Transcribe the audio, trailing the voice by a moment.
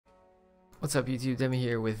What's up YouTube, Demi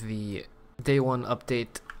here with the day 1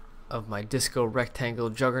 update of my Disco Rectangle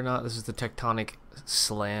Juggernaut. This is the Tectonic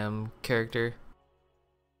Slam character.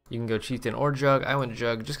 You can go Chieftain or Jug. I went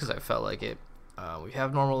Jug just because I felt like it. We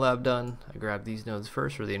have normal lab done. I grabbed these nodes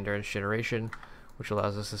first for the endurance generation, which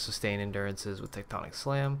allows us to sustain endurances with Tectonic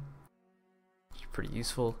Slam, which is pretty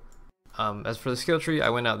useful. As for the skill tree, I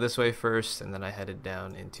went out this way first and then I headed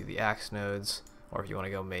down into the axe nodes, or if you want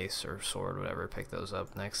to go mace or sword, whatever, pick those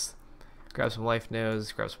up next. Grab some life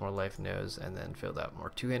nodes, grab some more life nodes, and then filled out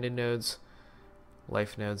more two-handed nodes,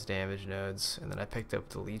 life nodes, damage nodes, and then I picked up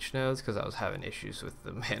the leech nodes because I was having issues with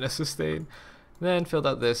the mana sustain. Then filled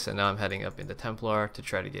out this, and now I'm heading up into Templar to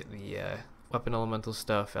try to get the weapon elemental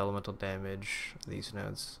stuff, elemental damage, these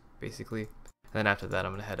nodes, basically. And then after that,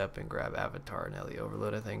 I'm going to head up and grab Avatar and Ellie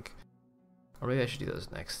Overload, I think. Or maybe I should do those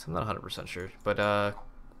next. I'm not 100% sure. But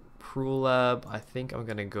Cruel Lab, I think I'm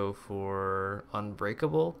going to go for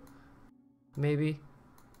Unbreakable, maybe,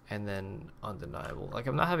 and then Undeniable. Like,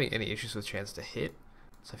 I'm not having any issues with chance to hit,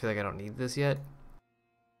 so I feel like I don't need this yet.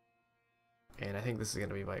 And I think this is going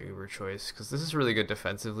to be my Uber choice, because this is really good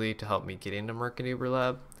defensively to help me get into Merc and Uber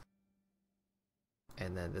Lab.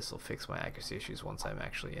 And then this will fix my accuracy issues once I'm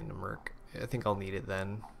actually into Merc. I think I'll need it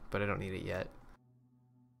then, but I don't need it yet.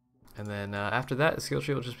 And then after that, the skill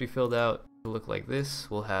tree will just be filled out. It'll look like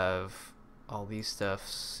this. We'll have all these stuff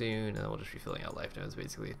soon, and then we'll just be filling out life nodes,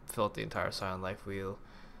 basically. Fill out the entire Silent Life Wheel,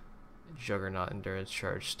 Juggernaut Endurance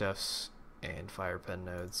Charge stuffs, and Fire Pen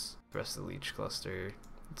nodes. The rest of the Leech Cluster.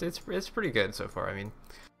 It's pretty good so far. I mean,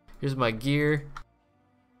 here's my gear.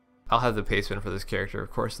 I'll have the pacement for this character,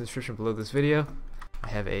 of course, in the description below this video. I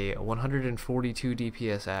have a 142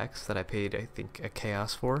 DPS axe that I paid, I think, a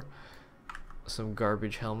chaos for. Some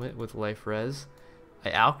garbage helmet with life res. I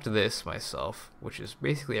alked this myself, which is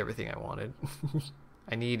basically everything I wanted.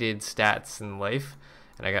 I needed stats and life,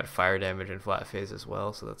 and I got fire damage and flat phase as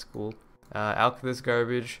well, so that's cool. Alked this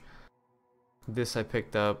garbage. This I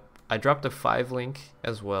picked up. I dropped a 5 link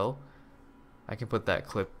as well. I can put that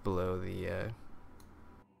clip below the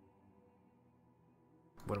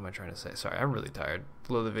what am I trying to say? Sorry, I'm really tired.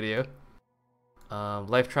 Below the video.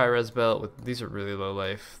 Life Tri-Res belt. These are really low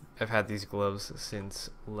life. I've had these gloves since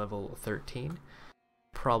level 13.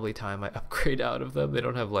 Probably time I upgrade out of them. They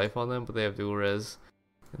don't have life on them, but they have dual res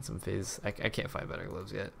and some phase. I can't find better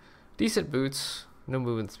gloves yet. Decent boots. No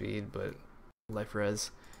movement speed, but life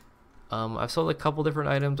res. I've sold a couple different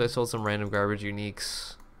items. I sold some random garbage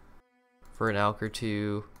uniques for an alk or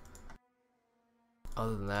two.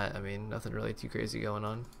 Other than that, I mean, nothing really too crazy going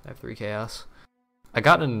on. I have 3 chaos. I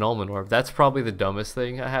got an annulment orb. That's probably the dumbest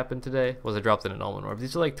thing that happened today, was I dropped an annulment orb.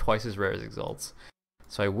 These are like twice as rare as exalts.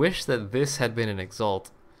 So I wish that this had been an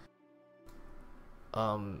exalt.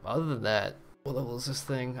 Other than that, what level is this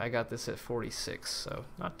thing? I got this at 46, so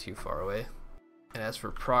not too far away. And as for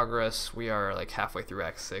progress, we are like halfway through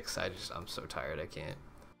Act 6. I'm so tired. I can't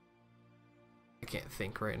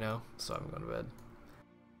think right now, so I'm going to bed.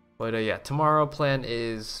 But yeah, tomorrow plan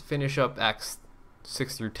is finish up Acts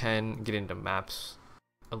 6 through 10, get into maps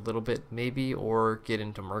a little bit maybe, or get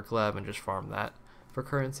into Merc Lab and just farm that for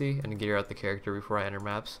currency and gear out the character before I enter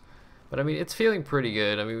maps. But I mean, it's feeling pretty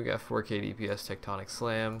good. I mean, we got 4k DPS Tectonic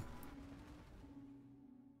Slam.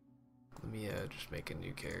 Let me just make a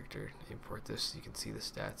new character, import this so you can see the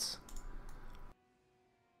stats.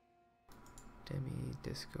 Demi,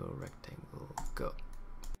 Disco, Rectangle, go.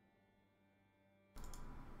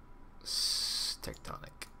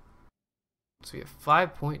 Tectonic. So we have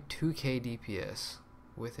 5.2k DPS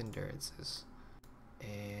with endurances.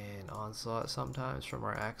 And onslaught sometimes from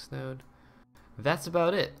our axe node. That's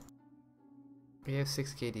about it. We have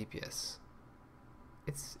 6k DPS.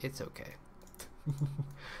 It's okay.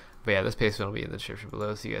 But yeah, this pacement will be in the description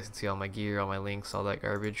below, so you guys can see all my gear, all my links, all that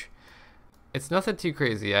garbage. It's nothing too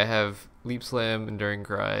crazy. I have Leap Slam, Enduring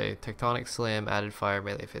Cry, Tectonic Slam, Added Fire,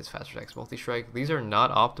 Melee Fizz, Faster Attacks, Multi-Strike. These are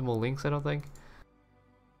not optimal links, I don't think.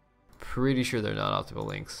 Pretty sure they're not optimal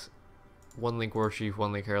links. 1 link Warchief,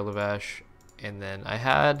 1 link Heralavash, and then I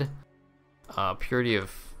had Purity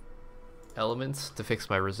of Elements to fix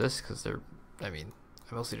my resist, because they're, I mean,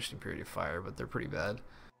 I mostly just need Purity of Fire, but they're pretty bad.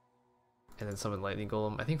 And then summon Lightning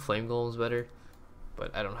Golem. I think Flame Golem's better,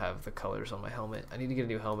 but I don't have the colors on my helmet. I need to get a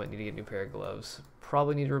new helmet, need to get a new pair of gloves.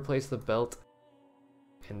 Probably need to replace the belt,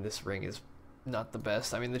 and this ring is not the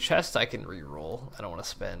best. I mean, the chest I can re-roll. I don't want to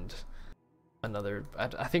spend another,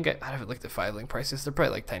 I think I haven't looked at 5 link prices. They're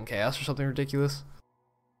probably like 10 chaos or something ridiculous.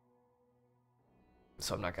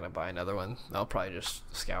 So I'm not going to buy another one. I'll probably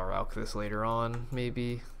just scour out this later on,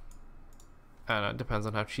 maybe. I don't know, it depends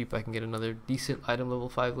on how cheap I can get another decent item level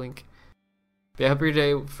 5 link. But yeah, I hope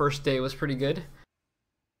your first day was pretty good.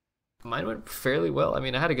 Mine went fairly well. I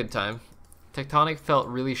mean, I had a good time. Tectonic felt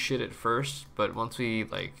really shit at first, but once we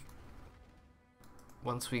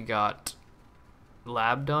got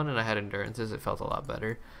lab done and I had endurances, it felt a lot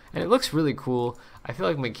better. And it looks really cool. I feel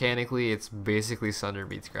like mechanically it's basically Sunder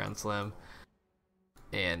meets Ground Slam.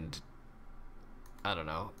 And I don't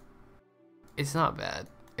know. It's not bad.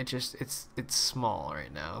 It's small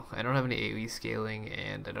right now. I don't have any AoE scaling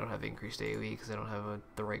and I don't have increased AoE because I don't have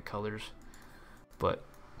the right colors. But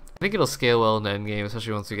I think it'll scale well in the endgame,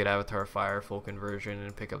 especially once we get Avatar Fire full conversion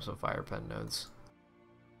and pick up some Fire Pen nodes.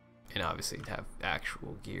 And obviously have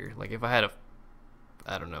actual gear. Like if I had a,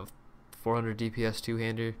 I don't know, 400 DPS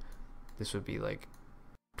two-hander, this would be like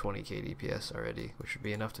 20k DPS already, which would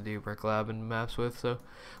be enough to do Brick Lab and maps with, so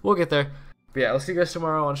we'll get there. But yeah, I'll see you guys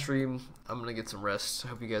tomorrow on stream. I'm gonna get some rest. I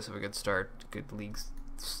hope you guys have a good start, good league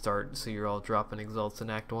start, so you're all dropping exalts in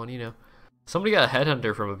Act 1, you know. Somebody got a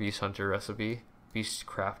headhunter from a beast hunter recipe, beast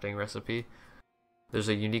crafting recipe. There's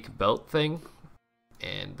a unique belt thing,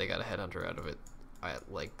 and they got a headhunter out of it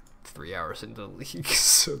at like 3 hours into the league,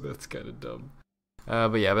 so that's kind of dumb.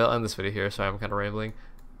 But yeah, I'll end this video here, so I'm kind of rambling.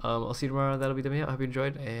 I'll see you tomorrow. That'll be Demi. I hope you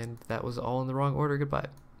enjoyed, and that was all in the wrong order. Goodbye.